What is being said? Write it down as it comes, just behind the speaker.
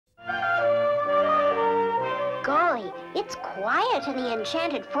Golly, it's quiet in the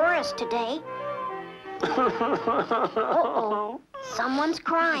enchanted forest today. Uh-oh, someone's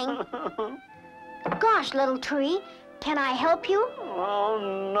crying. Gosh, little tree, can I help you?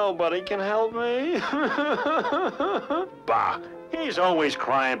 Oh, nobody can help me. Bah, he's always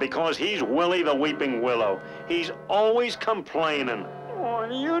crying because he's Willie the Weeping Willow. He's always complaining. Oh,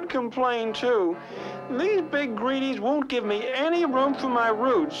 you'd complain too. These big greedies won't give me any room for my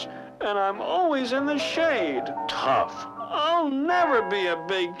roots, and I'm always in the shade. Tough. I'll never be a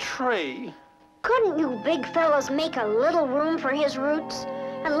big tree. Couldn't you big fellas make a little room for his roots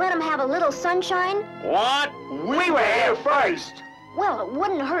and let him have a little sunshine? What? We were here first. Well, it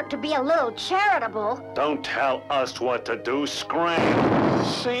wouldn't hurt to be a little charitable. Don't tell us what to do, Scram.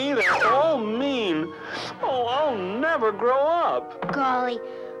 See, they're all mean. Oh, I'll never grow up. Golly,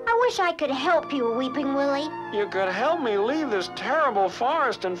 I wish I could help you, Weeping Willie. You could help me leave this terrible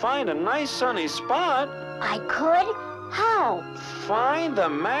forest and find a nice sunny spot. I could? How? Find the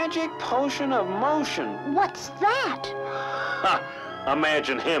magic potion of motion. What's that? Ha!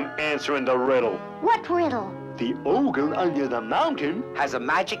 Imagine him answering the riddle. What riddle? The ogre under the mountain has a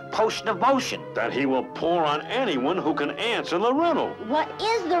magic potion of motion that he will pour on anyone who can answer the riddle. What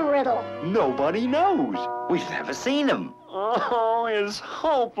is the riddle? Nobody knows. We've never seen him. Oh, it's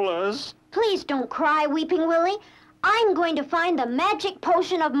hopeless. Please don't cry, Weeping Willie. I'm going to find the magic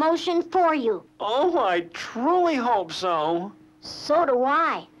potion of motion for you. Oh, I truly hope so. So do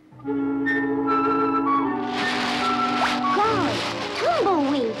I. Golly,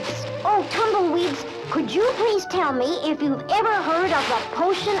 tumbleweeds. Oh, tumbleweeds, could you please tell me if you've ever heard of the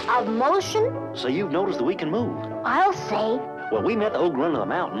potion of motion? So you've noticed that we can move? I'll say. Well, we met the ogre under the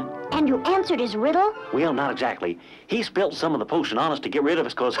mountain. And you answered his riddle? Well, not exactly. He spilt some of the potion on us to get rid of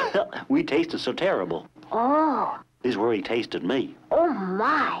us because we tasted so terrible. Oh. This is where he tasted me. Oh,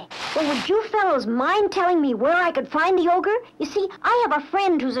 my. Well, would you fellows mind telling me where I could find the ogre? You see, I have a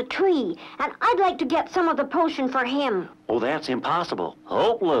friend who's a tree, and I'd like to get some of the potion for him. Oh, that's impossible.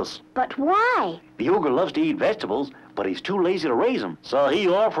 Hopeless. But why? The ogre loves to eat vegetables, but he's too lazy to raise them. So he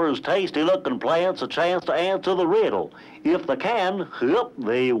offers tasty-looking plants a chance to answer the riddle. If they can,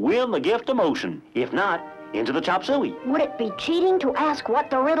 they win the gift of motion. If not, into the chop suey. Would it be cheating to ask what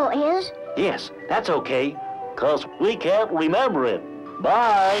the riddle is? Yes, that's okay, 'cause we can't remember it.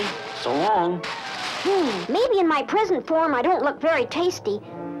 Bye. So long. Maybe in my present form I don't look very tasty.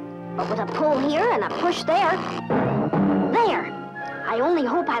 But with a pull here and a push there. There. I only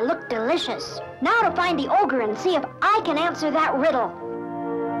hope I look delicious. Now to find the ogre and see if I can answer that riddle.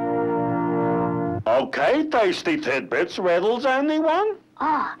 Okay, tasty tidbits, riddles, anyone?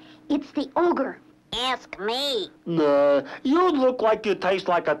 Ah, it's the ogre. Ask me. Nah, you look like you taste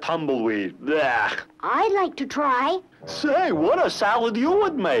like a tumbleweed. Blech. I'd like to try. Say, what a salad you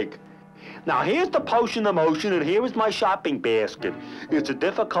would make. Now, here's the potion of motion, and here is my shopping basket. It's a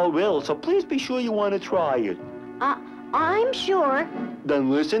difficult riddle, so please be sure you want to try it. I'm sure. Then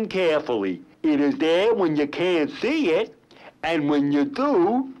listen carefully. It is there when you can't see it, and when you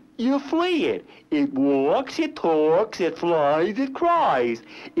do, you flee it. It walks, it talks, it flies, it cries.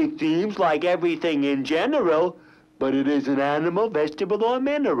 It seems like everything in general, but it is an animal, vegetable, or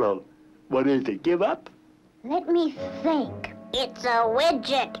mineral. What is it? Give up? Let me think. It's a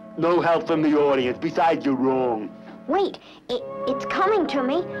widget. No help from the audience. Besides, you're wrong. Wait, it's coming to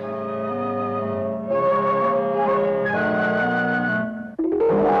me.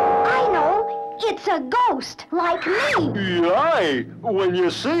 I know. It's a ghost, like me. Yay! When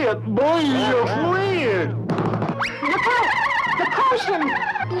you see it, boy, you flee it. Look out! The potion!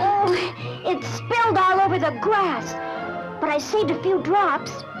 Oh, it's spilled all over the grass. But I saved a few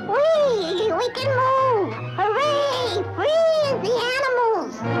drops. Whee! We can move! Hooray! Free the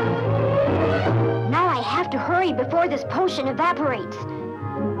animals! Now I have to hurry before this potion evaporates.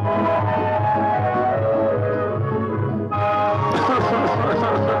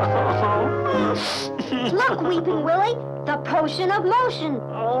 Look, Weeping Willie, the potion of motion.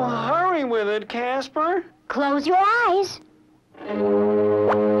 Oh, hurry with it, Casper. Close your eyes. Well?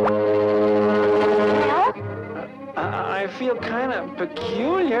 I feel kind of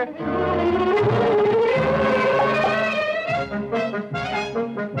peculiar.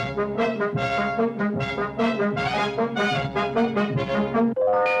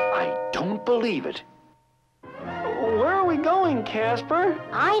 I don't believe it. Where are we going, Casper?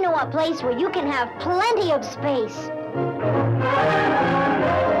 I know a place where you can have plenty of space.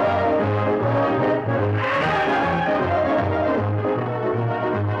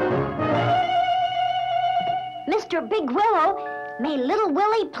 Mr. Big Willow, may Little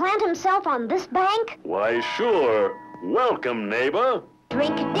Willie plant himself on this bank? Why, sure. Welcome, neighbor.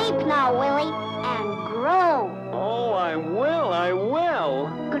 Drink deep now, Willie, and grow. Oh,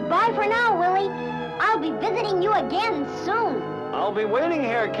 Bye for now, Willie. I'll be visiting you again soon. I'll be waiting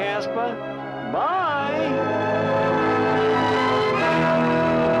here, Casper. Bye.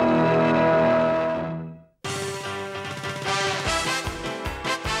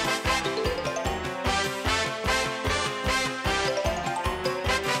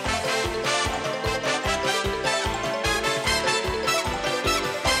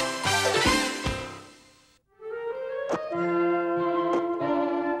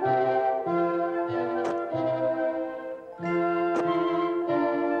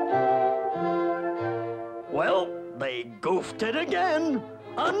 Goofed it again.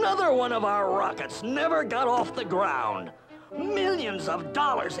 Another one of our rockets never got off the ground. Millions of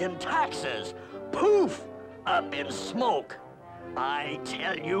dollars in taxes. Poof! Up in smoke. I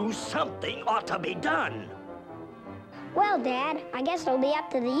tell you, something ought to be done. Well, Dad, I guess it'll be up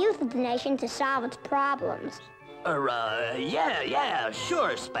to the youth of the nation to solve its problems. Yeah,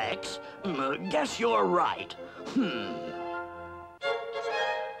 sure, Specs. Guess you're right.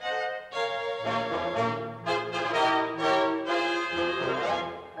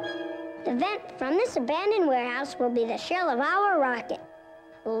 The vent from this abandoned warehouse will be the shell of our rocket.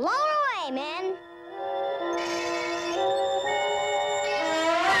 Load away, men!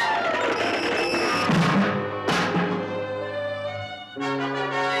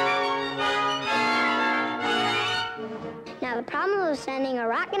 Now, the problem of sending a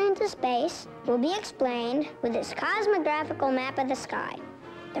rocket into space will be explained with this cosmographical map of the sky.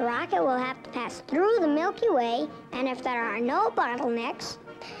 The rocket will have to pass through the Milky Way, and if there are no bottlenecks,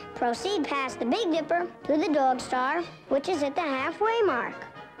 proceed past the Big Dipper to the Dog Star, which is at the halfway mark.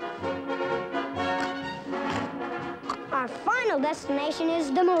 Our final destination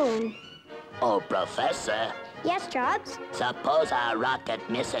is the moon. Oh, Professor. Yes, Chubbs? Suppose our rocket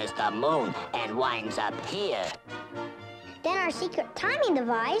misses the moon and winds up here. Then our secret timing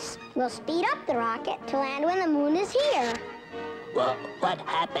device will speed up the rocket to land when the moon is here. Well, what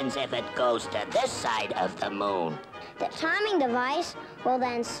happens if it goes to this side of the moon? The timing device will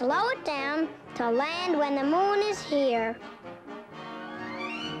then slow it down to land when the moon is here.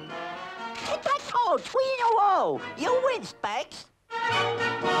 Oh, Tweedle-o! You win, Specs.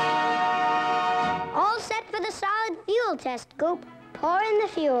 All set for the solid fuel test, Goop. Pour in the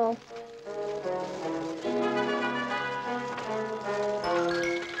fuel.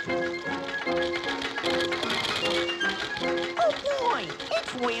 Oh, boy!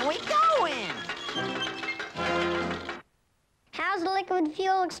 It's really going! How's the liquid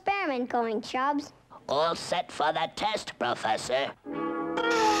fuel experiment going, Chubbs? All set for the test, Professor.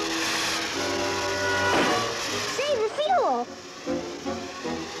 Save the fuel!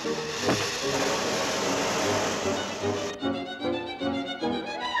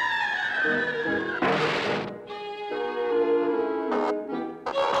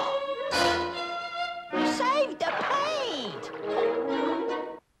 Save the paint!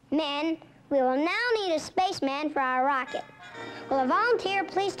 Men, we will now need a spaceman for our rocket. Will a volunteer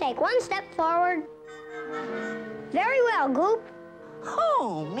please take one step forward? Very well, Goop.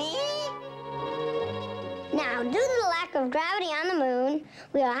 Who, me? Now, due to the lack of gravity on the moon,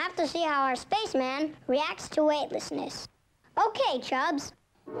 we will have to see how our spaceman reacts to weightlessness. Okay, Chubbs.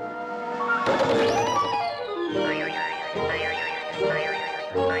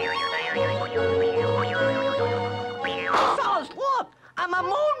 Fellas, look! I'm a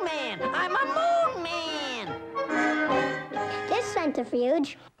moon man! I'm a moon man! This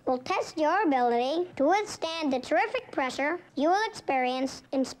centrifuge will test your ability to withstand the terrific pressure you will experience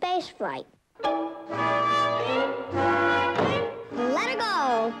in space flight. Let it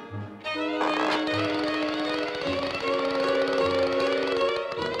go!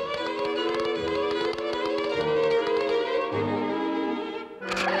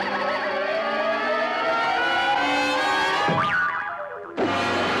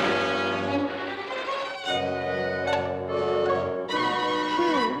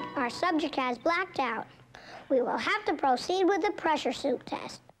 Our subject has blacked out. We will have to proceed with the pressure suit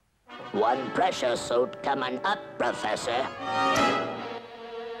test. One pressure suit coming up, Professor.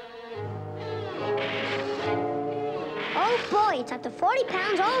 Oh boy, it's up to 40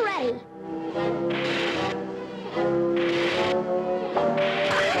 pounds already.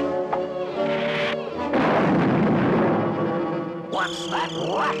 What's that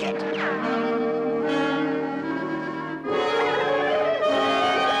racket?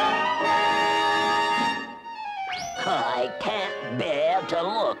 I can't bear to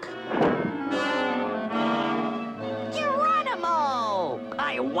look. Geronimo!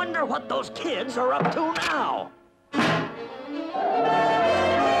 I wonder what those kids are up to now.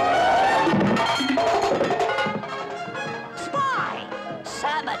 Spy!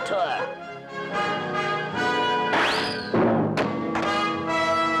 Saboteur!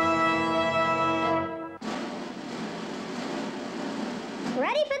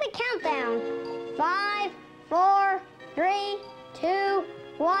 Ready for the countdown. 5, 4, 3, 2,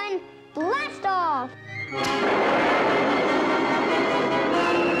 1, blast off!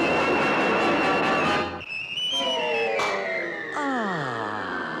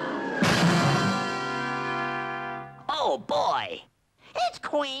 Oh, boy. It's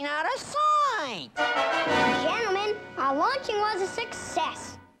Queen out of sight. Gentlemen, our launching was a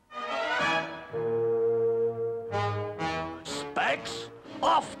success. Specs,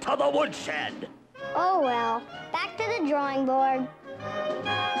 off to the woodshed. Oh well, back to the drawing board.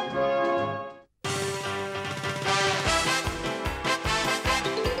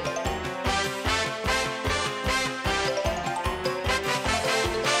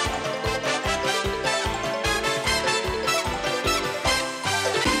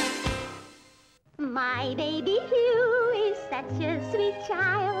 My baby Hugh is such a sweet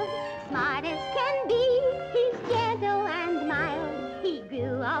child, smart as can be, he's gentle and mild. He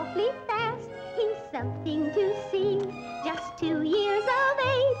grew awfully fast, he's something to see. Just 2 years of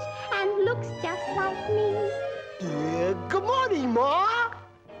age and looks just like me. Good morning, Ma.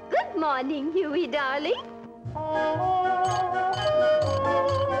 Good morning, Huey, darling.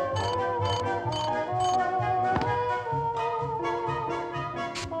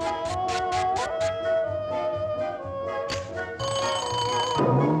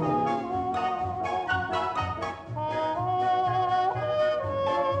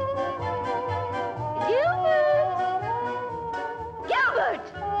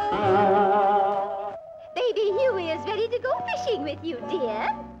 Baby Huey is ready to go fishing with you,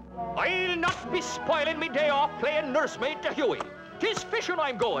 dear. I'll not be spoiling me day off playing nursemaid to Huey. 'Tis fishing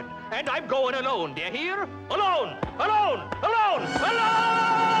I'm going, and I'm going alone, do you hear? Alone! Alone! Alone!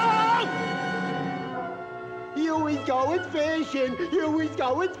 Alone! Huey's going fishing. Huey's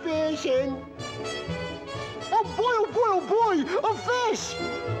going fishing. Oh, boy, oh, boy, oh, boy, a fish!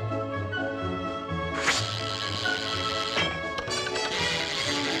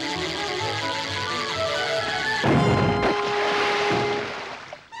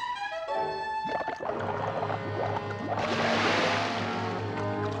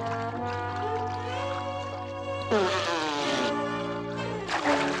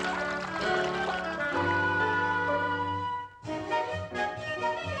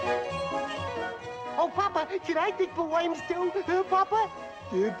 Can I dig for worms too, Papa?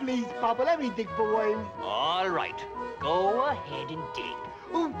 Please, Papa, let me dig for worms. All right. Go ahead and dig.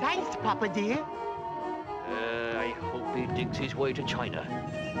 Oh, thanks, Papa dear. I hope he digs his way to China.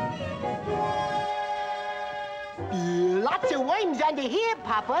 Lots of worms under here,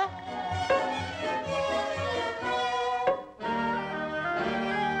 Papa.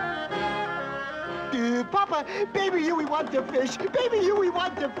 Papa, baby Huey wants to fish. Baby Huey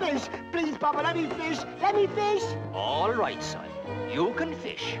wants to fish. Please, Papa, let me fish. Let me fish. All right, son. You can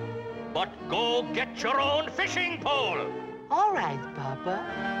fish. But go get your own fishing pole. All right, Papa.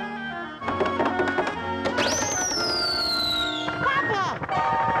 Papa!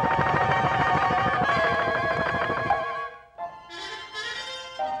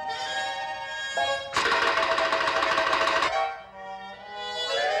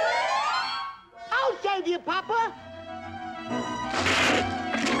 I'll save you, Papa.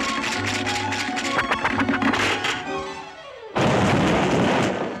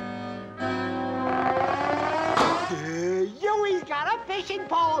 Huey's got a fishing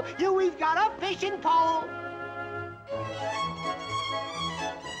pole. Huey's got a fishing pole.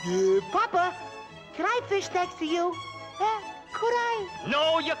 Papa, can I fish next to you? Could I?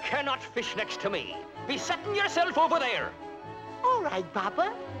 No, you cannot fish next to me. Be setting yourself over there. All right,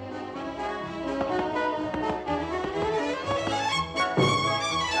 Papa.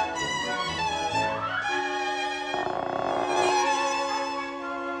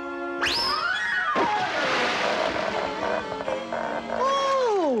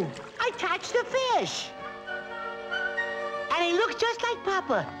 Oh, I catch the fish. And he looks just like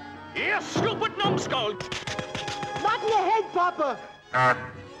Papa. You stupid numbskull! Not in the head, Papa.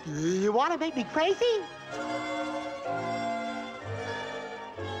 You want to make me crazy?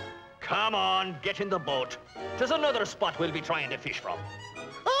 Come on, get in the boat. There's another spot we'll be trying to fish from.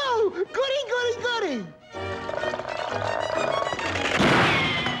 Oh, goody, goody, goody!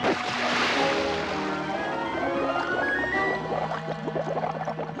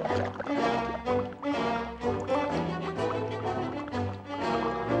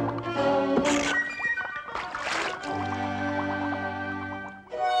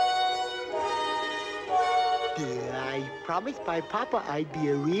 I promised my Papa I'd be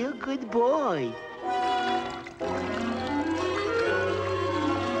a real good boy.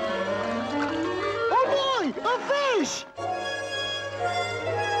 Oh boy, a fish!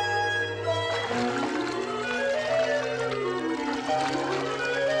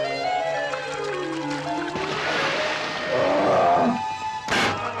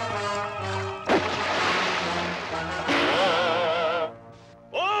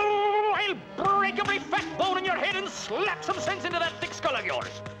 slap some sense into that thick skull of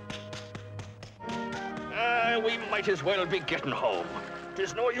yours. We might as well be getting home.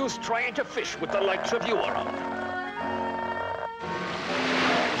 There's no use trying to fish with the likes of you around.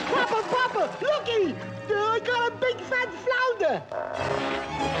 Papa, looky! I got a big fat flounder!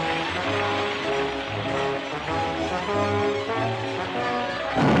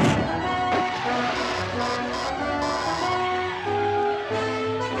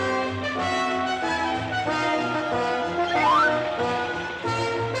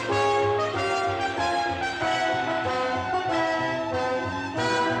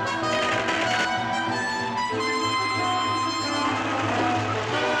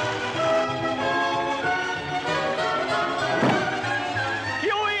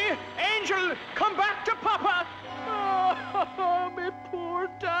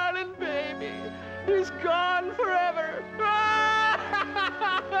 Gone forever.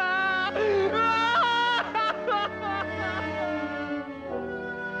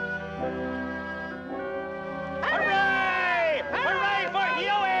 Hooray! Hooray for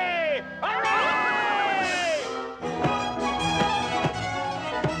Huey! Hooray!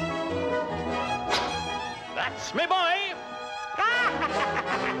 That's me boy.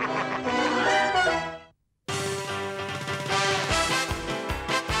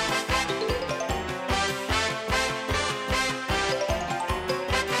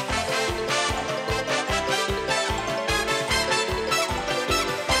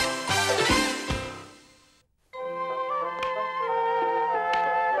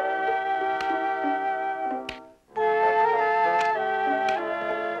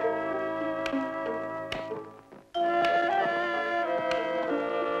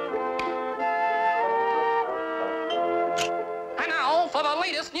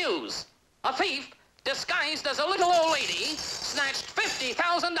 News. A thief, disguised as a little old lady, snatched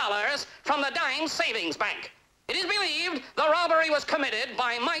 $50,000 from the dime savings bank. It is believed the robbery was committed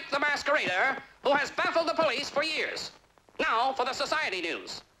by Mike the Masquerader, who has baffled the police for years. Now for the society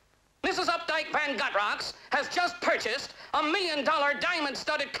news. Mrs. Updike Van Gutrox has just purchased a $1 million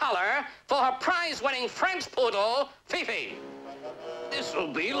diamond-studded collar for her prize-winning French poodle, Fifi.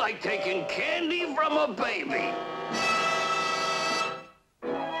 This'll be like taking candy from a baby.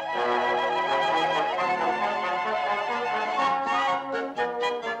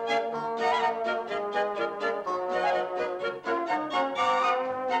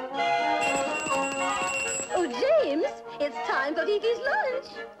 Fifi's lunch.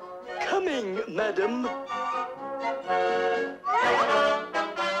 Coming, madam.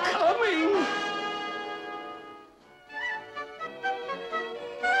 Coming.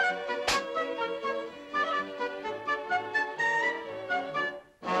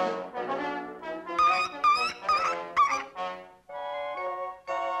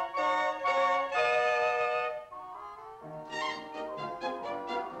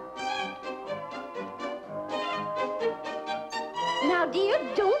 Now, dear,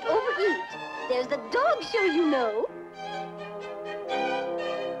 don't overeat. There's the dog show, you know.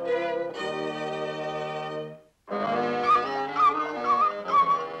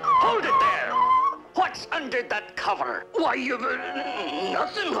 Hold it there! What's under that cover? Why,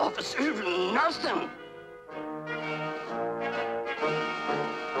 nothing, officer, nothing.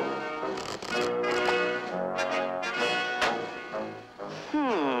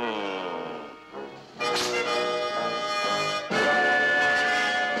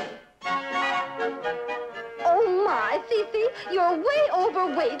 You're way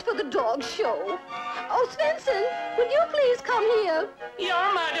overweight for the dog show. Oh, Svensson, would you please come here?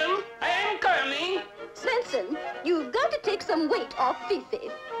 Yeah, madam. I am coming. Svensson, you've got to take some weight off Fifi.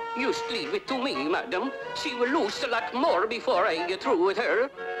 Just leave it to me, madam. She will lose a lot more before I get through with her.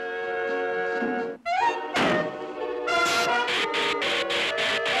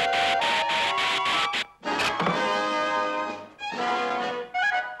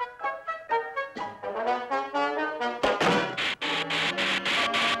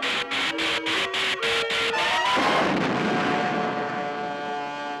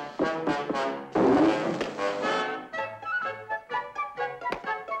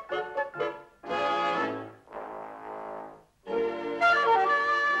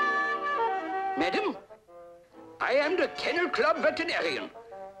 Madam, I am the Kennel Club veterinarian.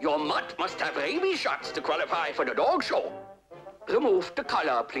 Your mutt must have rabies shots to qualify for the dog show. Remove the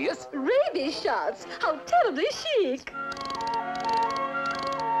collar, please. Rabies shots? How terribly chic.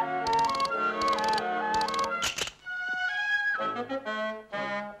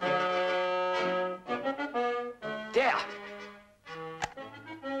 There.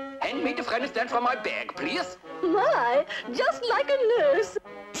 Hand me the friend stand from my bag, please. My, just like a nurse.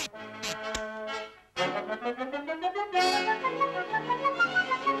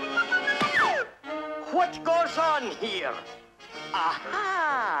 goes on here?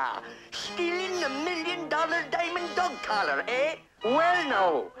 Aha! Stealing the $1 million diamond dog collar, eh? Well,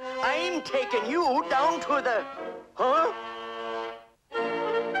 now, I'm taking you down to the... Huh?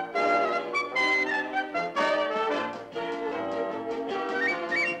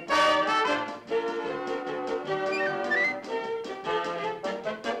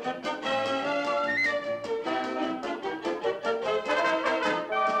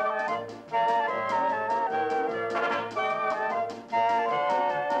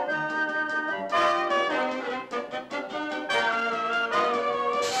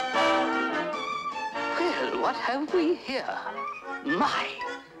 What have we here? My,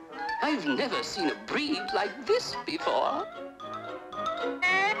 I've never seen a breed like this before.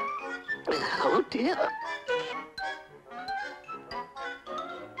 Oh dear.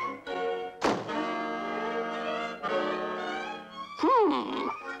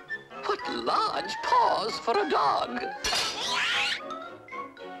 What large paws for a dog.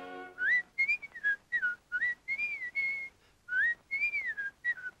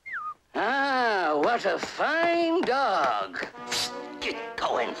 Ah, what a fine dog. Get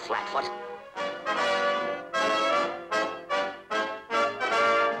going, Flatfoot.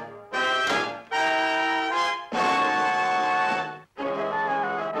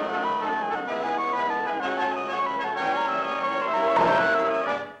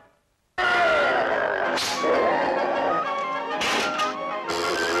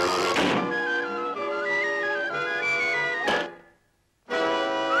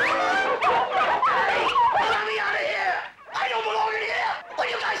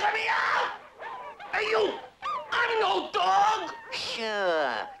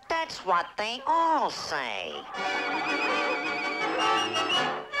 What they all say.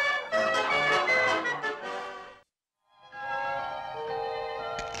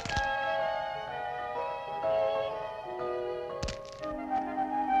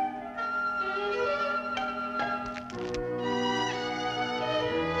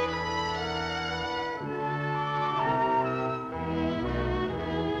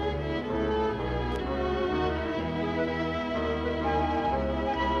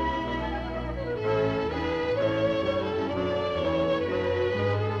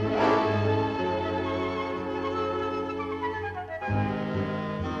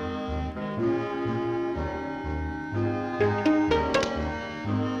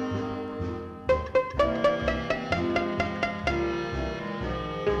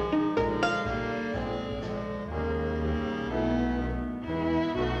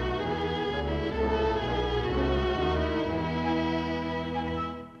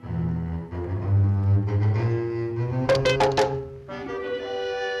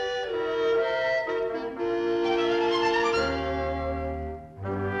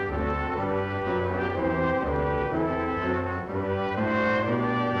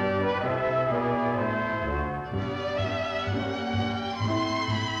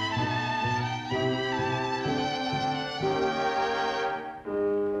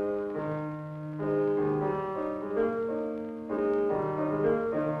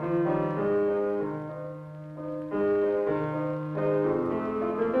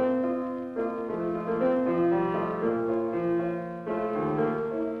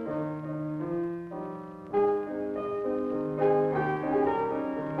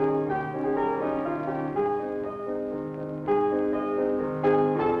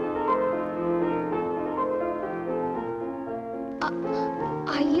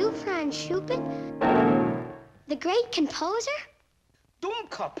 Shubert? The great composer?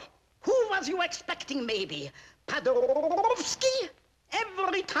 Dummkopf, who was you expecting, maybe? Paderewski?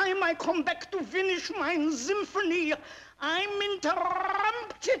 Every time I come back to finish my symphony, I'm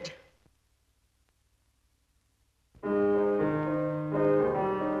interrupted.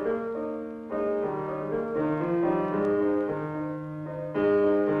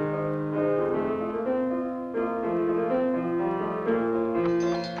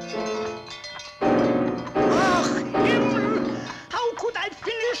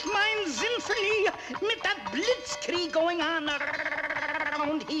 Mit that blitzkrieg going on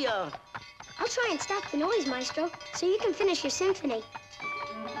around here. I'll try and stop the noise, Maestro, so you can finish your symphony.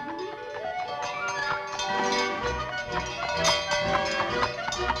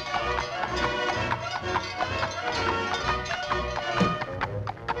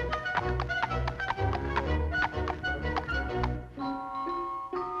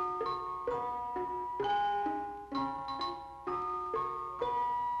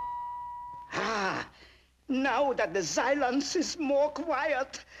 Now that the silence is more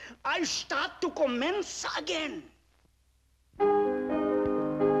quiet, I start to commence again.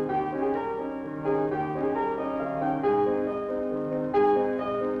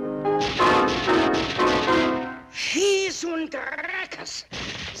 soon crackers.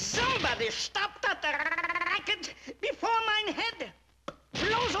 Somebody stop that racket before mine head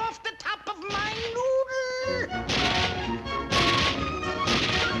blows off the top of my noodle.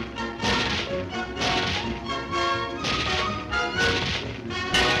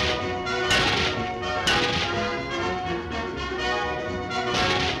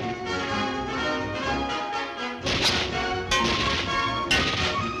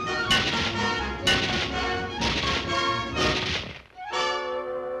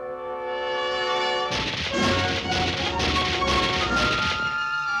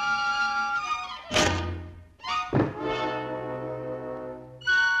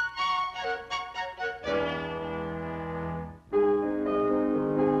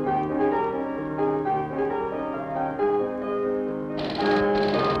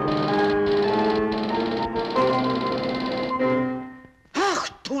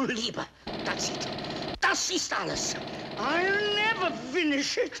 That's it. Das ist alles. I'll never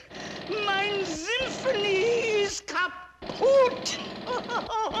finish it. Mein Symphony ist kaputt.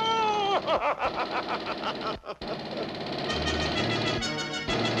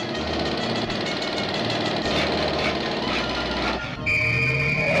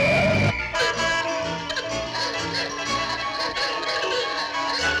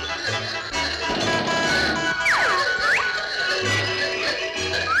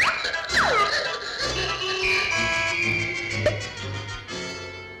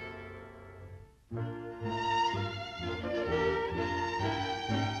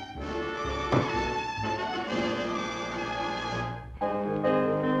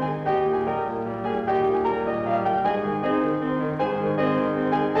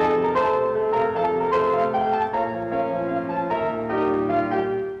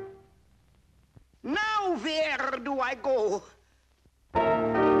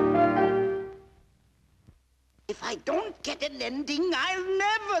 If I don't get an ending, I'll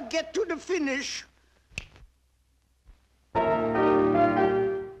never get to the finish.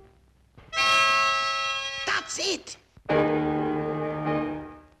 That's it.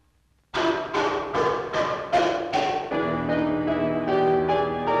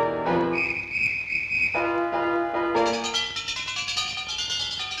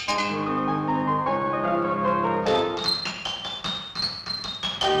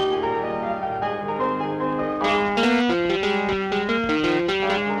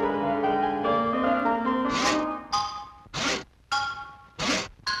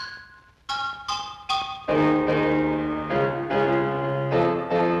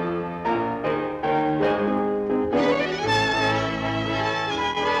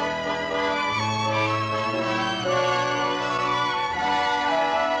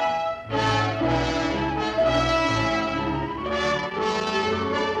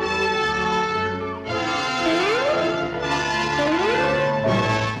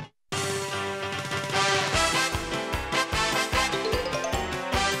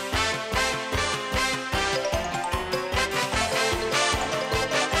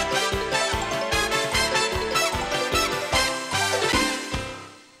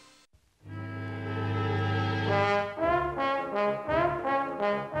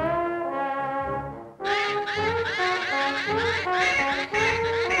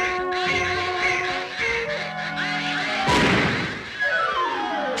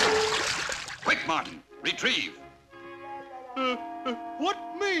 Retrieve. What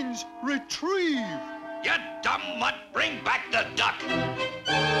means retrieve? You dumb mutt, bring back the duck.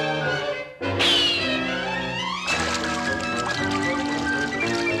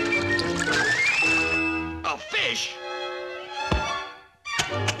 A fish?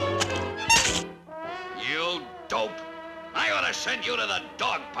 You dope. I ought to send you to the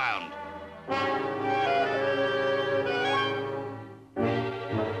dog pound.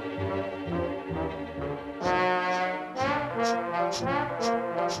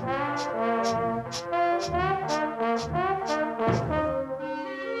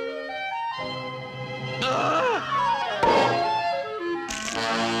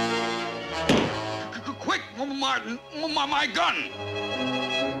 Quick, Martin, my gun!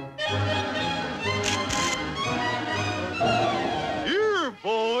 Here,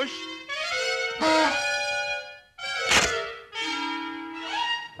 boss.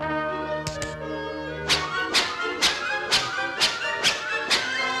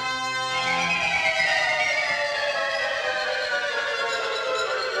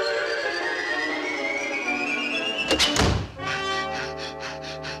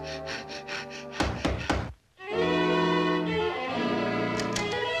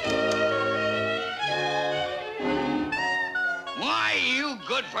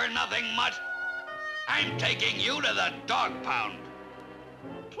 For nothing mutt. I'm taking you to the dog pound.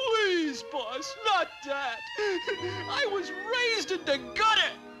 Please, boss, not that. I was raised in the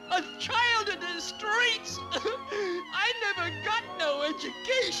gutter, a child in the streets. I never got no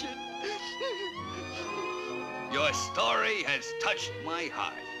education. Your story has touched my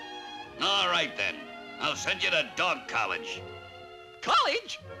heart. All right, then. I'll send you to dog college.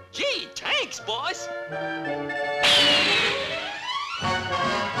 College? Gee, thanks, boss.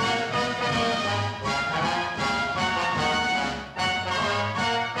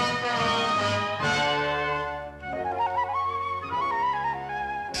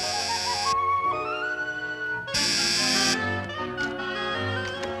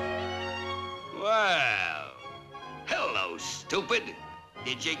 Well, hello, stupid.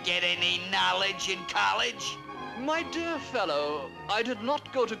 Did you get any knowledge in college? My dear fellow, I did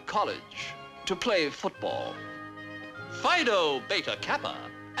not go to college to play football. Fido Beta Kappa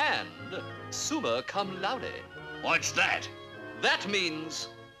and summa cum laude. What's that? That means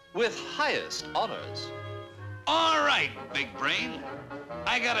with highest honors. All right, big brain.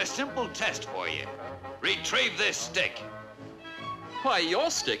 I got a simple test for you. Retrieve this stick. Why, your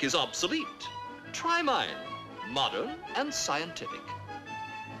stick is obsolete. Try mine, modern and scientific.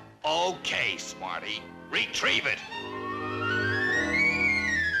 Okay, Smarty. Retrieve it.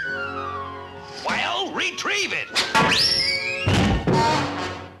 Well, retrieve it.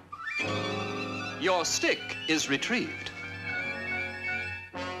 Your stick is retrieved.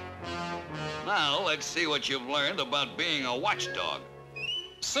 Now, let's see what you've learned about being a watchdog.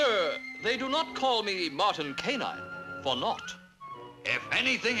 Sir, they do not call me Martin Canine for naught. If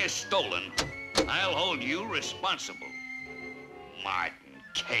anything is stolen, I'll hold you responsible. Martin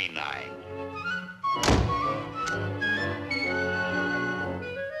Canine.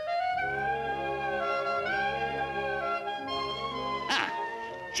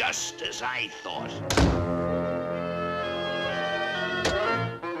 Just as I thought.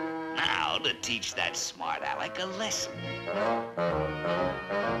 Now to teach that smart aleck a lesson.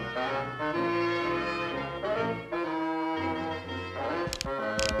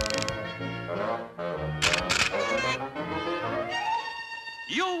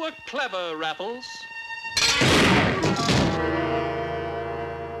 You were clever, Raffles.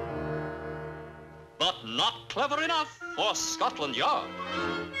 But not clever enough for Scotland Yard.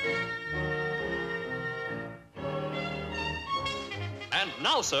 And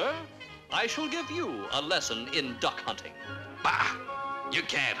now, sir, I shall give you a lesson in duck hunting. Bah! You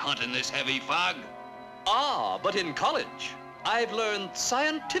can't hunt in this heavy fog. Ah, but in college, I've learned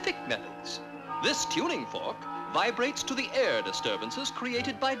scientific methods. This tuning fork vibrates to the air disturbances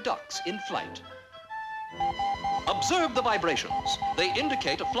created by ducks in flight. Observe the vibrations. They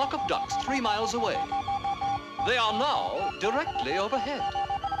indicate a flock of ducks 3 miles away. They are now directly overhead.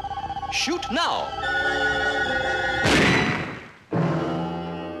 Shoot now.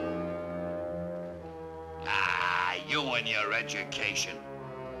 Ah, you and your education.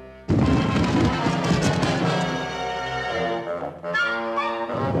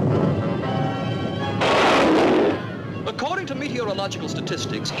 According to meteorological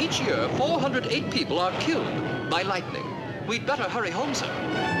statistics, each year 408 people are killed by lightning. We'd better hurry home, sir.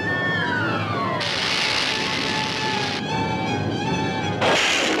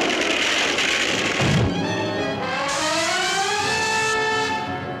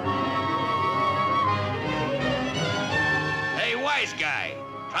 Hey, wise guy,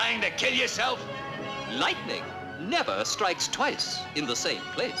 trying to kill yourself? Lightning never strikes twice in the same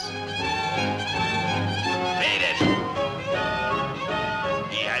place. Beat it!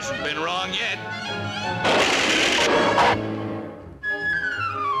 He hasn't been wrong yet.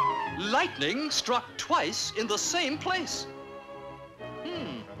 Lightning struck twice in the same place.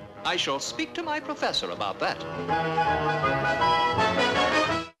 I shall speak to my professor about that.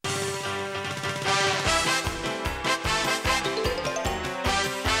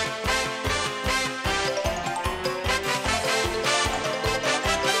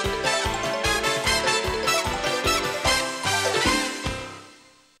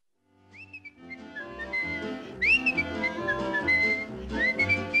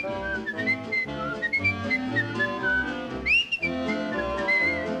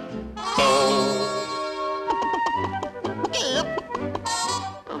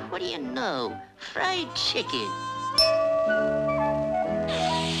 Fried chicken.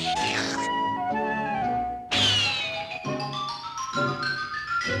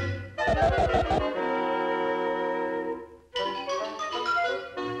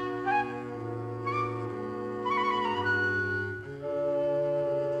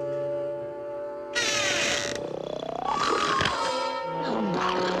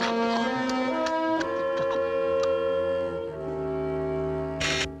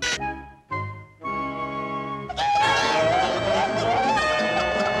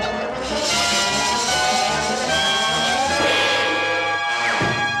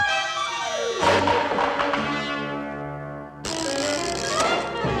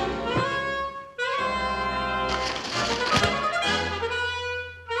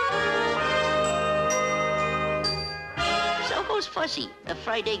 course-y. A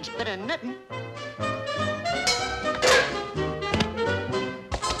fried egg's better than nothing.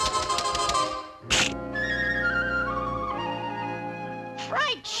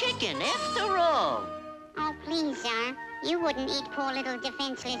 Fried chicken, after all. Oh, please, sir. You wouldn't eat poor little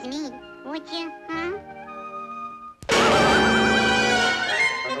defenseless me, would you, huh?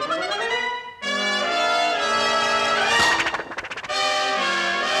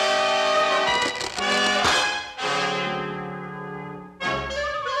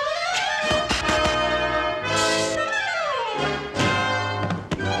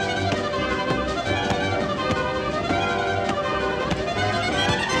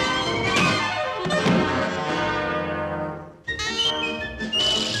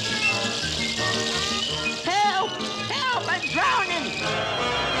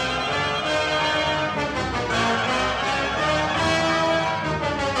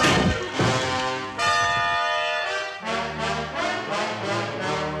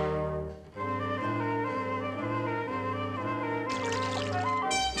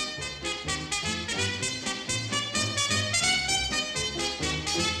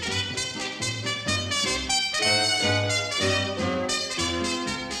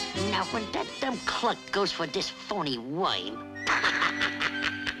 Cluck goes for this phony worm.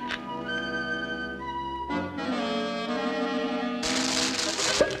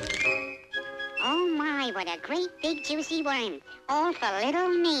 Oh my, what a great big juicy worm. All for little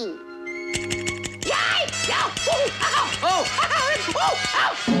me. Yay! Ow! Ow! Ow! Ow!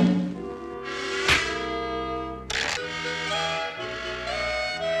 Ow!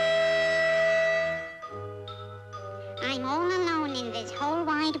 I'm all alone in this whole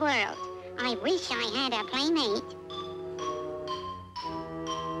wide world. I wish I had a playmate.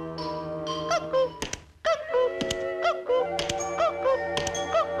 Cuckoo, cuckoo, cuckoo, cuckoo,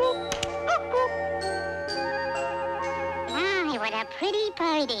 cuckoo, cuckoo. My, what a pretty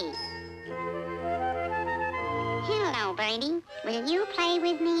birdie. Hello, birdie. Will you play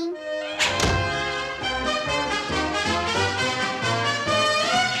with me?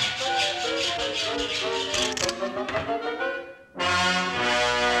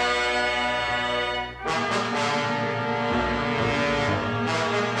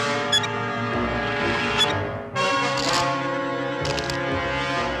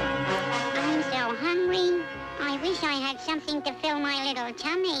 Something to fill my little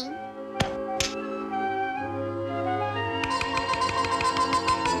tummy.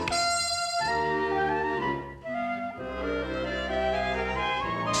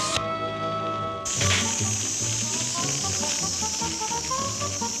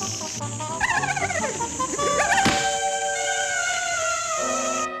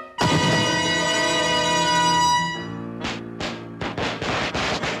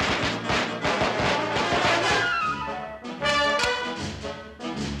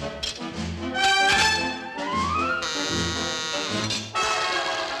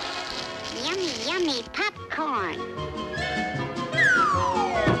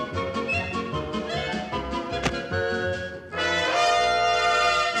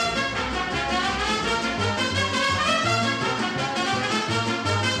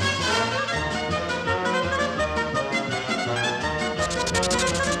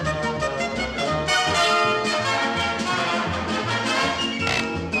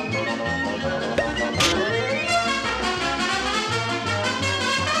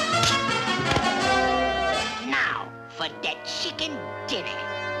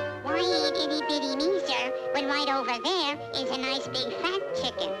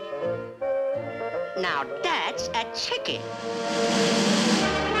 Now that's a chicken.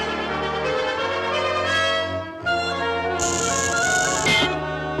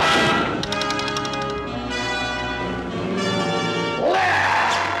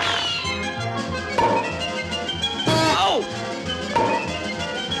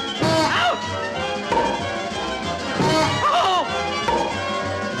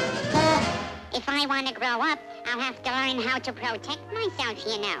 If I want to grow up, I'll have to learn how to protect myself,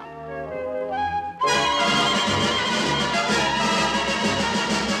 you know.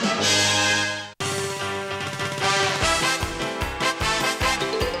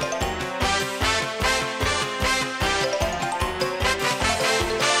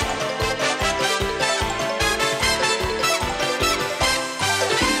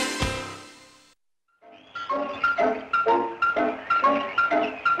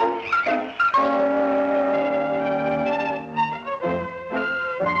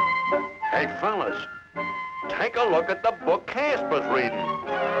 Hey, fellas, take a look at the book Casper's reading.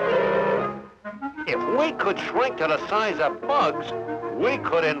 If we could shrink to the size of bugs, we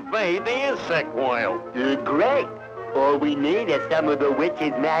could invade the insect world. Great. All we need is some of the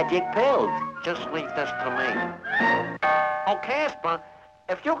witch's magic pills. Just leave this to me. Oh, Casper,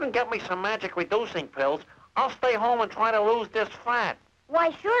 if you can get me some magic reducing pills, I'll stay home and try to lose this fat.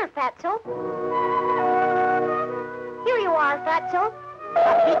 Why, sure, Fatso. Here you are, Fatso.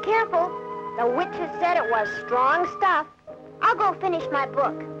 But be careful. The witches said it was strong stuff. I'll go finish my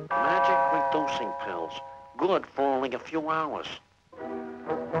book. Magic reducing pills. Good for only a few hours.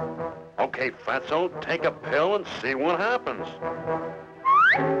 Okay, Fatso, take a pill and see what happens.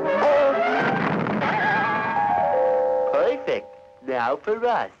 Perfect. Now for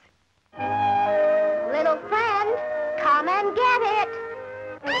us. Little friend, come and get it.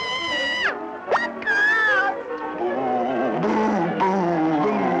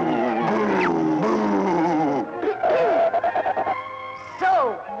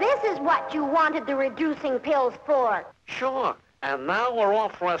 So, this is what you wanted the reducing pills for. Sure. And now we're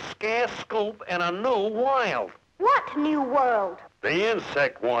off for a scare scoop in a new wild. What new world? The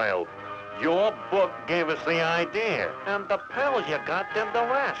insect wild. Your book gave us the idea, and the pills you got did the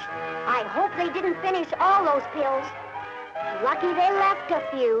rest. I hope they didn't finish all those pills. Lucky they left a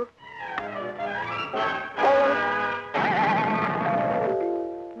few.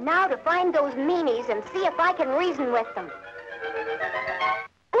 Now to find those meanies and see if I can reason with them.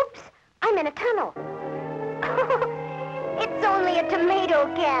 Oops, I'm in a tunnel. It's only a tomato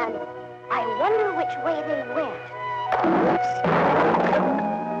can. I wonder which way they went. Oops.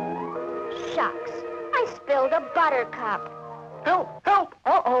 Shucks, I spilled a buttercup. Help! Help!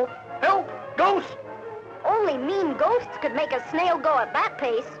 Uh-oh. Help! Ghost! Only mean ghosts could make a snail go at that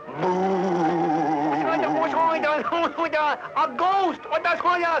pace. A ghost!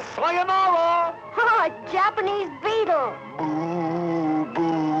 Sayonara! Ha! Japanese beetle.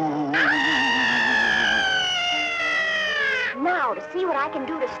 Now to see what I can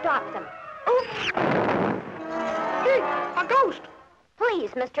do to stop them. Oops! Hey, a ghost!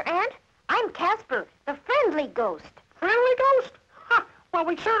 Please, Mr. Ant. I'm Casper, the friendly ghost. Friendly ghost? Ha! Well,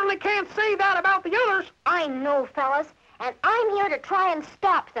 we certainly can't say that about the others. I know, fellas, and I'm here to try and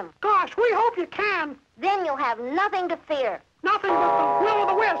stop them. Gosh, we hope you can. Then you'll have nothing to fear. Nothing but the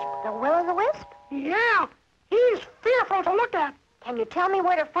will-o'-the-wisp. The will-o'-the-wisp? Yeah, he's fearful to look at. Can you tell me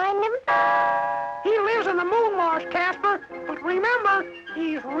where to find him? He lives in the moon marsh, Casper. But remember,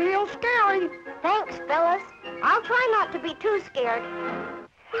 he's real scary. Thanks, fellas. I'll try not to be too scared.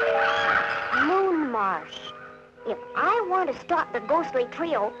 Moon marsh. If I want to stop the ghostly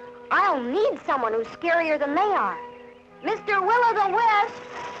trio, I'll need someone who's scarier than they are. Mr. Will-o'-the-Wisp!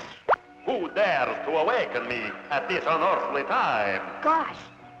 Who dares to awaken me at this unearthly time? Gosh,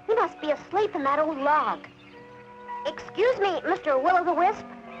 he must be asleep in that old log. Excuse me, Mr. Will-o'-the-Wisp,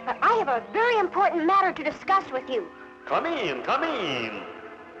 but I have a very important matter to discuss with you. Come in, come in.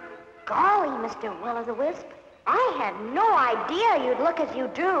 Golly, Mr. Will-o'-the-Wisp, I had no idea you'd look as you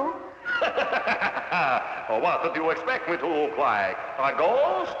do. What did you expect me to look like? A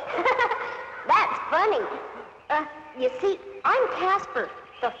ghost? That's funny. You see, I'm Casper,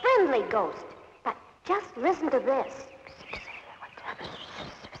 the friendly ghost. But just listen to this.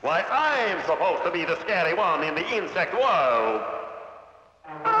 Why, I'm supposed to be the scary one in the insect world.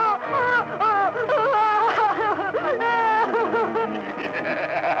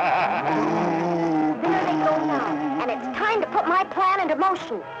 There they go now, and it's time to put my plan into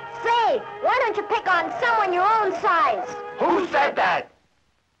motion. Say, why don't you pick on someone your own size? Who said that?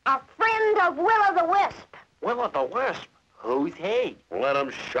 A friend of Will-o'-the-Wisp. Will-o'-the-Wisp? Who's he? Let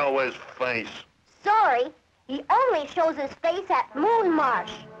him show his face. Sorry, he only shows his face at Moon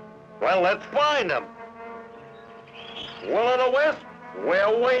Marsh. Well, let's find him. Will-o'-the-Wisp,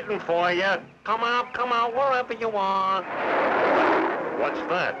 we're waiting for you. Come out, wherever you are. What's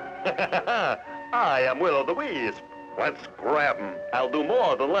that? I am Will-o'-the-Wisp. Let's grab him. I'll do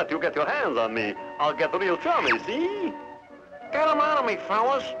more than let you get your hands on me. I'll get real chummy, see? Get him out of me,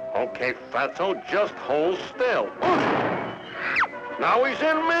 fellas. Okay, Fatso, just hold still. Now he's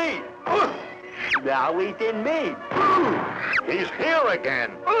in me. Now he's in me. He's here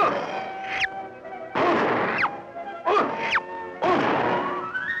again.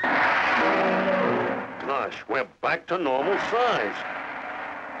 Gosh, we're back to normal size.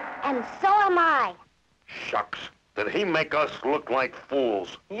 And so am I. Shucks. Did he make us look like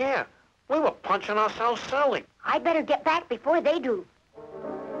fools? Yeah, we were punching ourselves silly. I'd better get back before they do.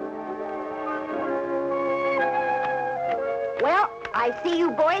 Well, I see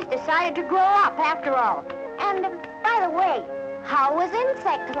you boys decided to grow up after all. And, by the way, how was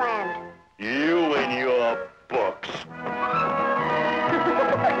Insect Land? You and your books.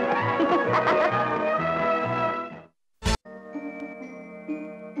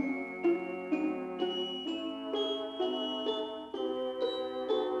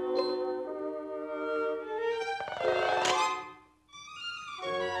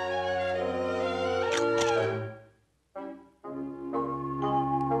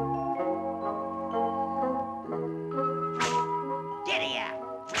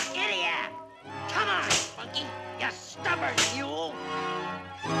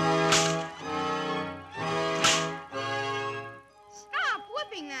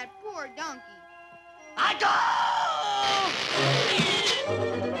 I go!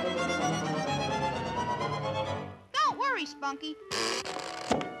 Don't worry, Spunky.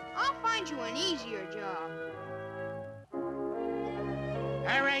 I'll find you an easier job.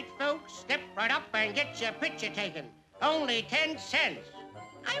 All right, folks, step right up and get your picture taken. Only 10 cents.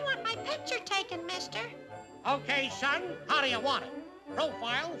 I want my picture taken, mister. Okay, son, how do you want it?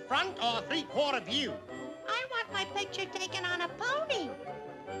 Profile, front, or three-quarter view? I want my picture taken on a pony.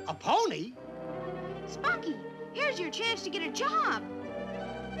 A pony? Spunky, here's your chance to get a job.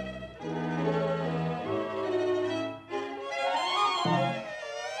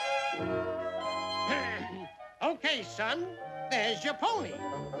 Okay, son, there's your pony.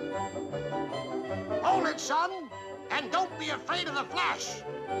 Hold it, son, and don't be afraid of the flash.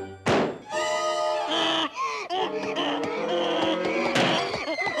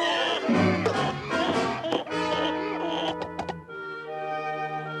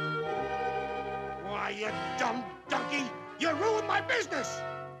 Why, you dumb donkey! You ruined my business!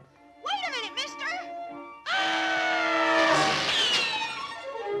 Wait a minute, mister!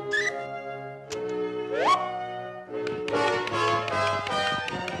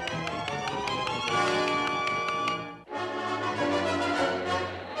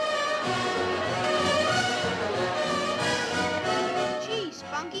 Gee,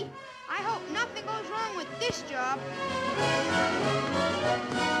 Spunky, I hope nothing goes wrong with this job.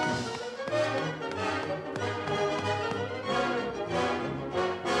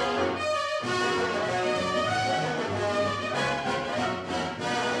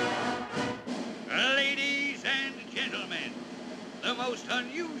 Ladies and gentlemen, the most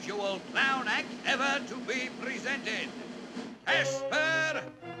unusual clown act ever to be presented. Casper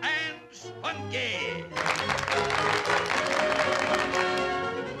and Spunky.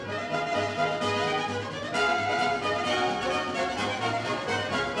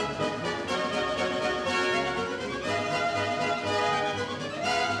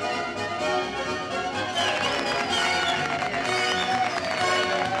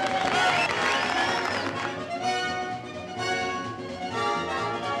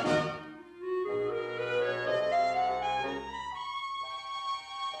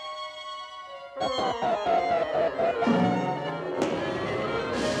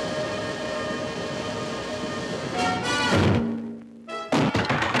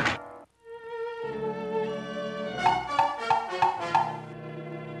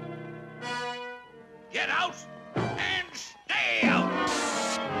 Get out and stay out!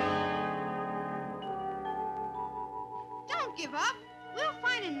 Don't give up. We'll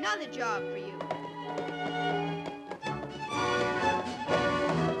find another job for you.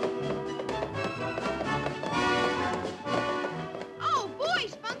 Oh, boy,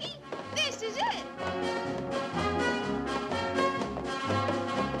 Spunky, this is it.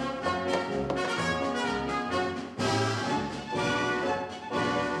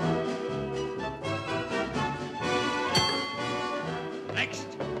 Next.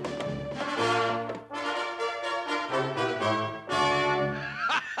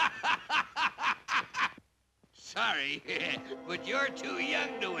 Sorry, but you're too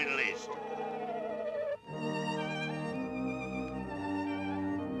young to enlist.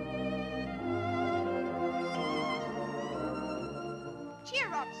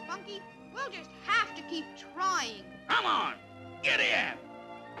 Cheer up, Spunky. We'll just have to keep trying. Come on, giddy up!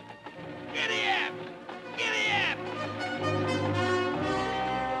 Giddy up! Giddy up!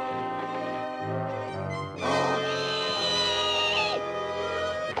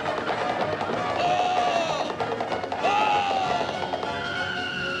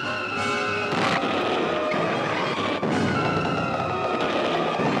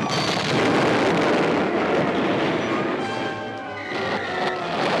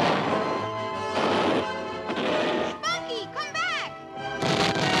 Spunky, come back!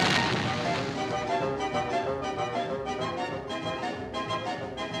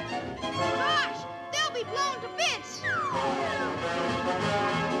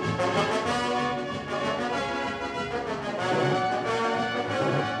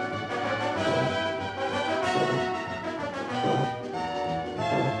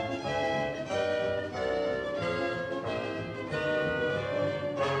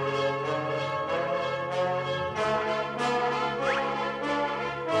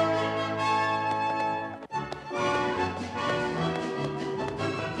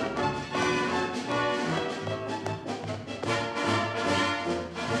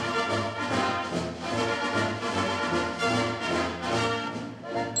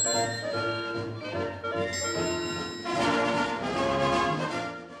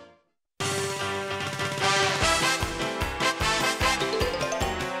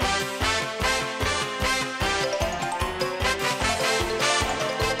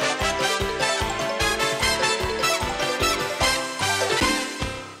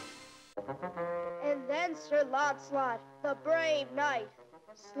 And then Sir Lancelot, the brave knight,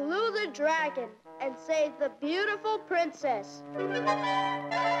 slew the dragon and saved the beautiful princess.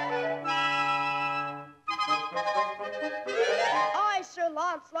 I, Sir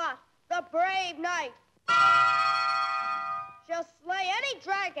Lancelot, the brave knight, shall slay any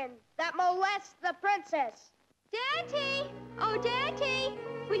dragon that molests the princess. Dante! Oh, Dante!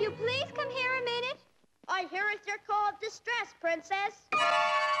 Will you please come here a minute? I heareth your call of distress, princess.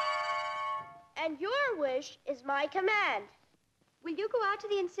 And your wish is my command. Will you go out to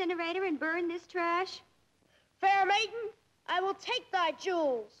the incinerator and burn this trash? Fair maiden, I will take thy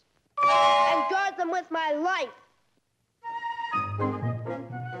jewels and guard them with my life.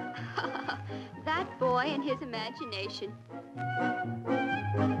 That boy and his imagination.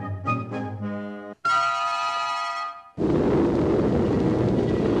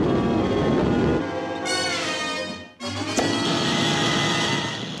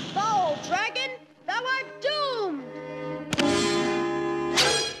 Foul dragon, thou art doomed!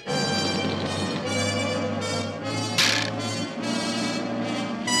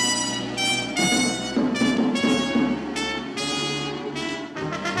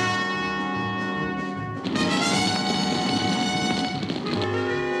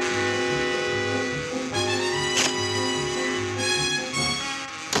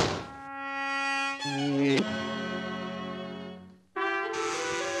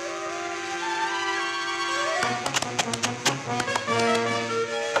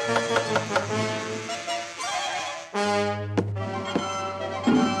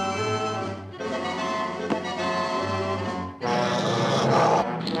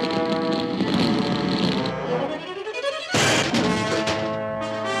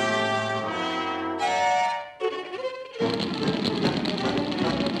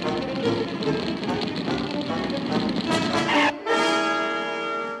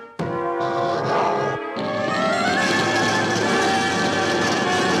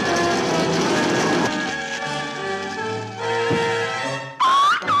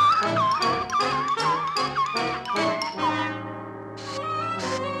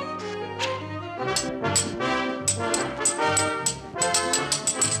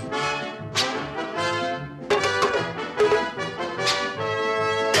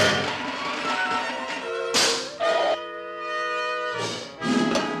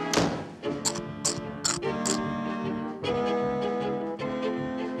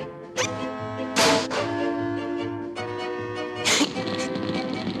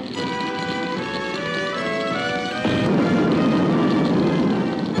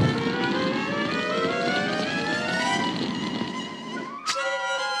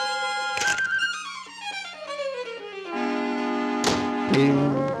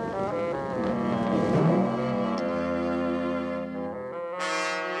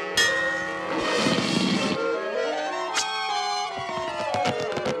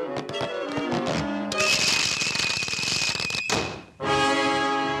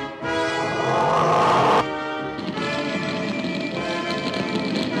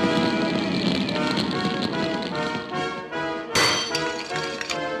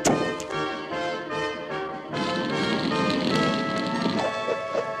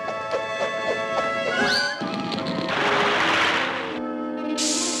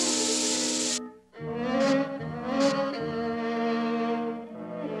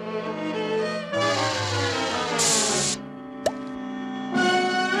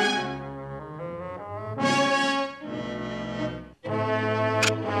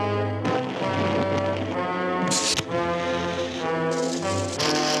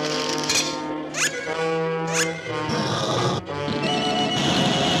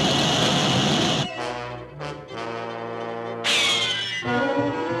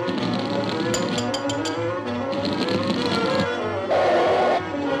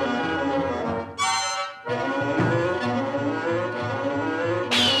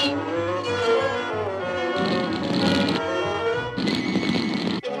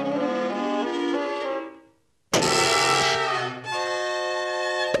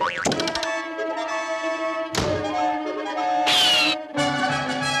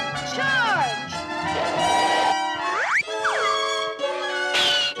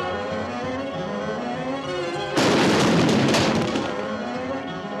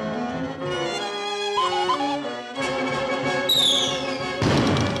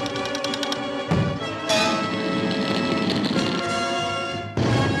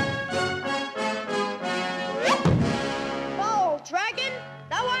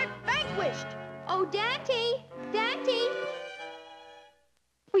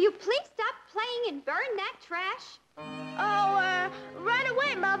 and burn that trash? Oh, right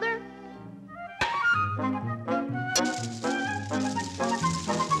away, Mother.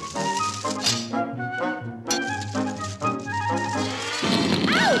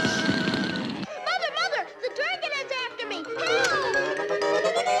 Mother, the dragon is after me! Help!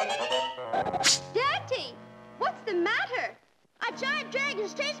 Dante, what's the matter? A giant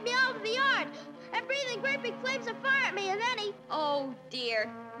dragon's chased me all over the yard and breathing great big flames of fire at me, and then he... Oh, dear.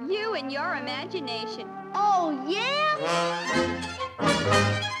 You and your imagination. Oh, yeah?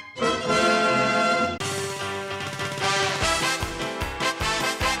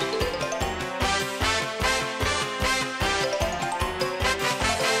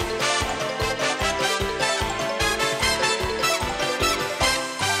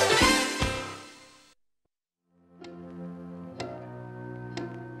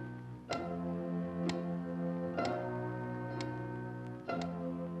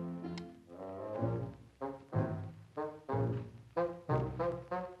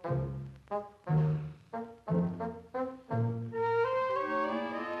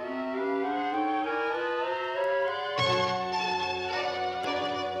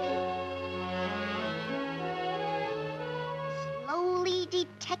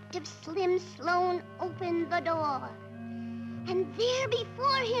 Detective Slim Sloan opened the door. And there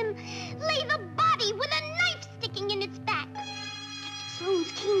before him lay the body with a knife sticking in its back. Detective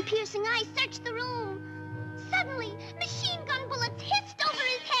Sloan's keen, piercing eyes searched the room. Suddenly, machine gun bullets hissed over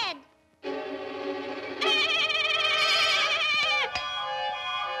his head. And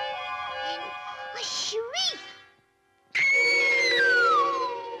a shriek.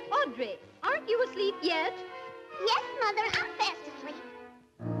 Audrey, aren't you asleep yet? Yes, Mother, I'm fast asleep.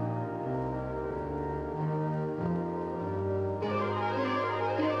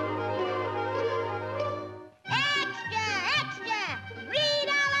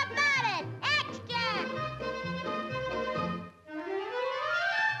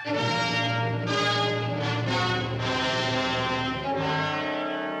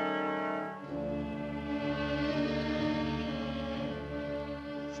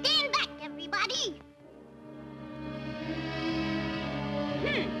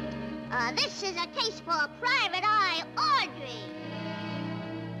 This is a case for Private Eye Audrey.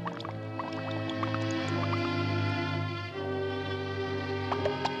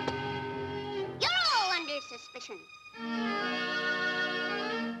 You're all under suspicion.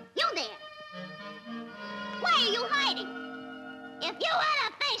 You there. Why are you hiding? If you had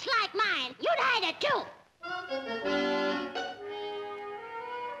a face like mine, you'd hide it too.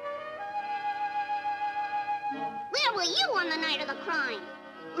 Where were you on the night of the crime?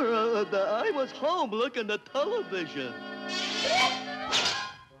 I was home looking at television.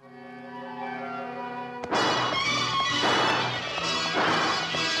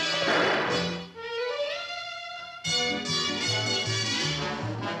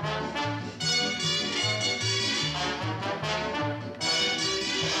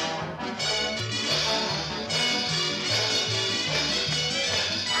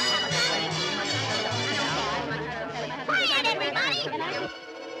 Quiet, everybody!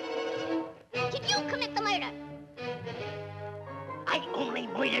 Did you commit the murder? I only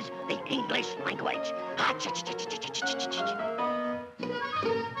murders the English language. Ah, Hey,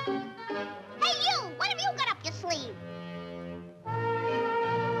 you! What have you got up your sleeve?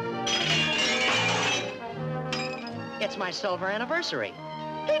 It's my silver anniversary.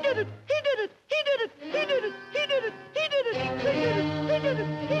 He did it! He did it! He did it! He did it! He did it! He did it! He did it! He did it!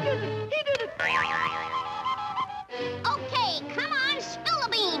 He did it! He did it! Okay, come on, spill the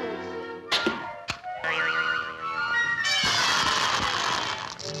beans.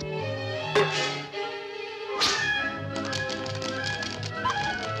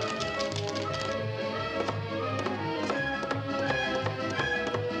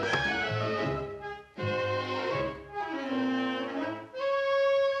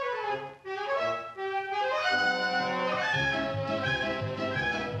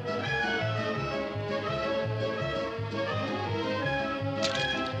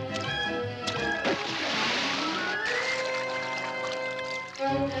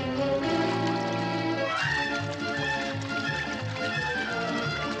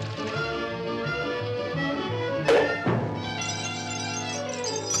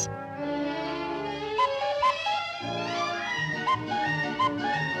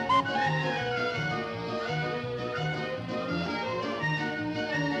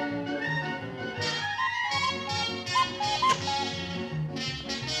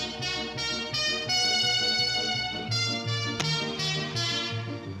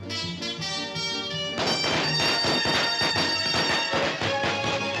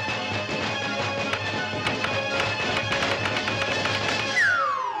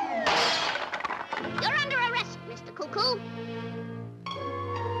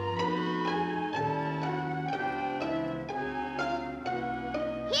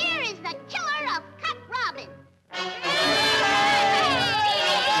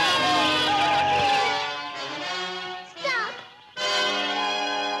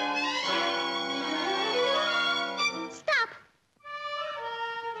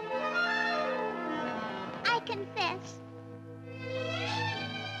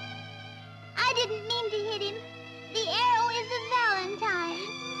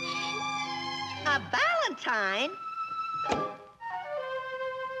 A valentine?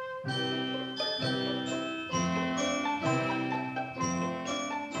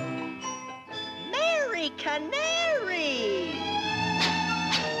 Mary Canary!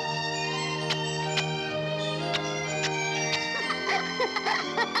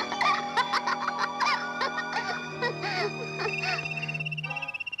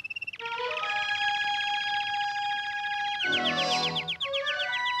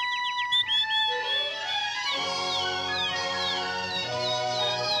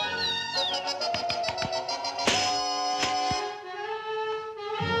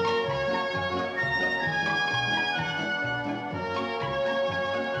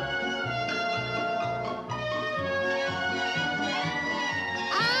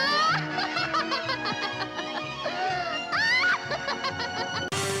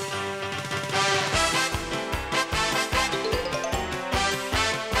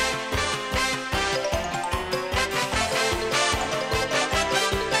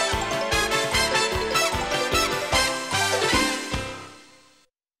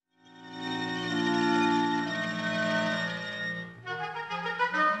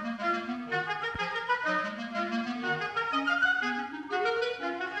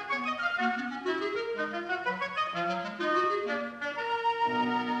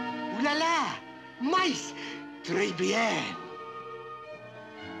 Nice! Très bien!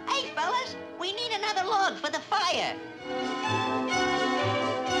 Hey, fellas, we need another log for the fire.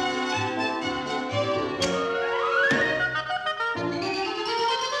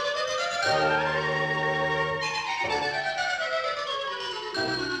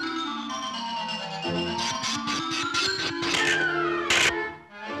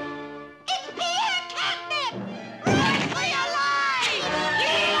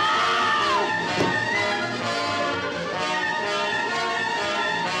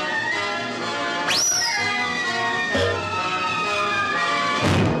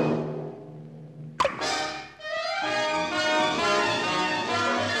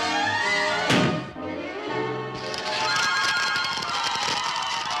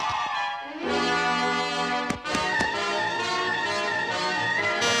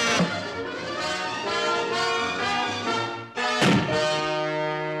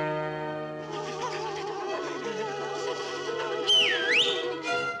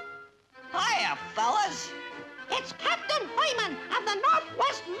 Hiya, fellas. It's Captain Herman of the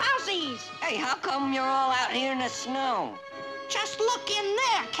Northwest Mousies. Hey, how come you're all out here in the snow? Just look in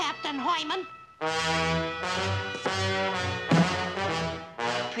there, Captain Herman.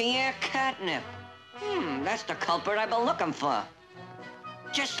 Pierre Catnip. That's the culprit I've been looking for.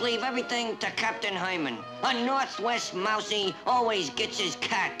 Just leave everything to Captain Herman. A Northwest Mousie always gets his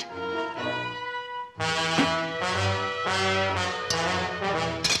cat.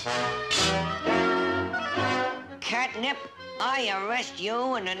 Catnip, I arrest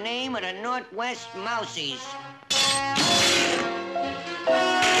you in the name of the Northwest Mousies.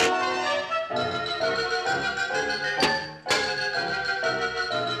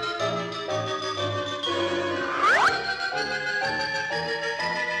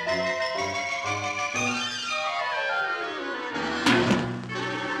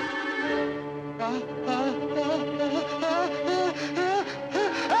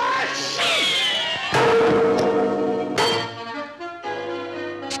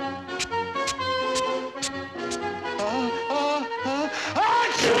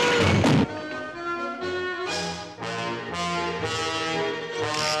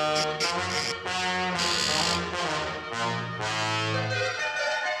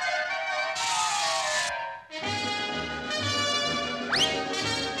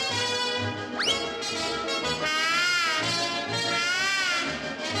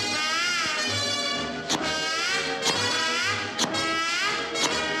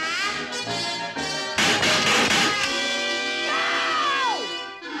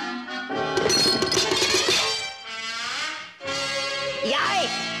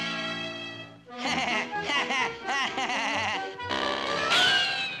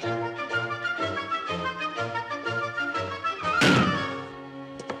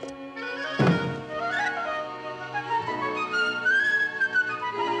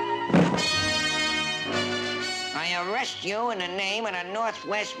 I arrest you in the name of the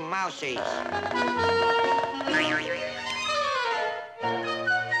Northwest Mousies.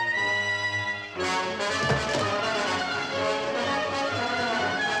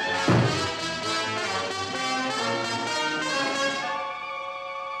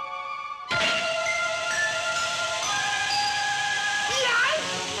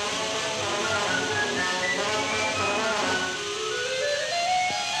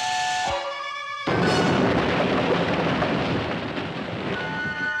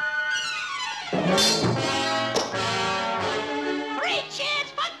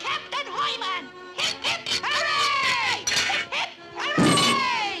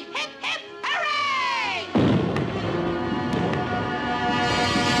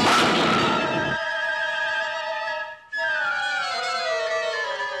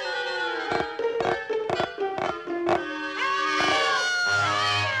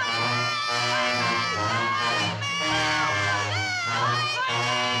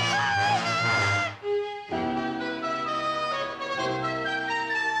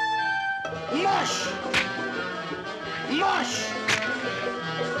 Mush! Mush!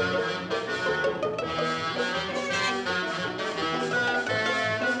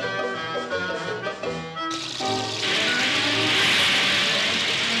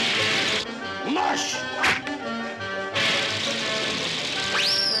 Mush!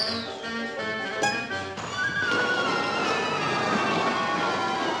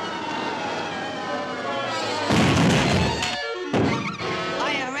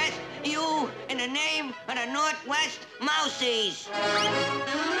 I arrest you in the name of the Northwest Mousies.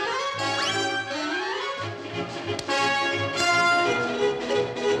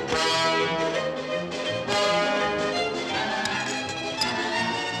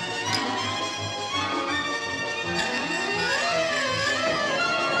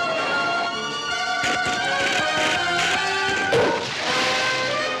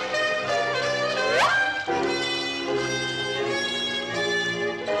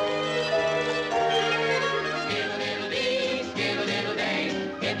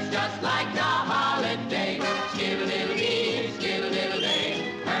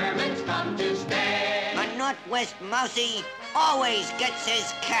 Northwest Mousie always gets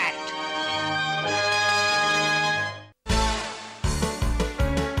his cat.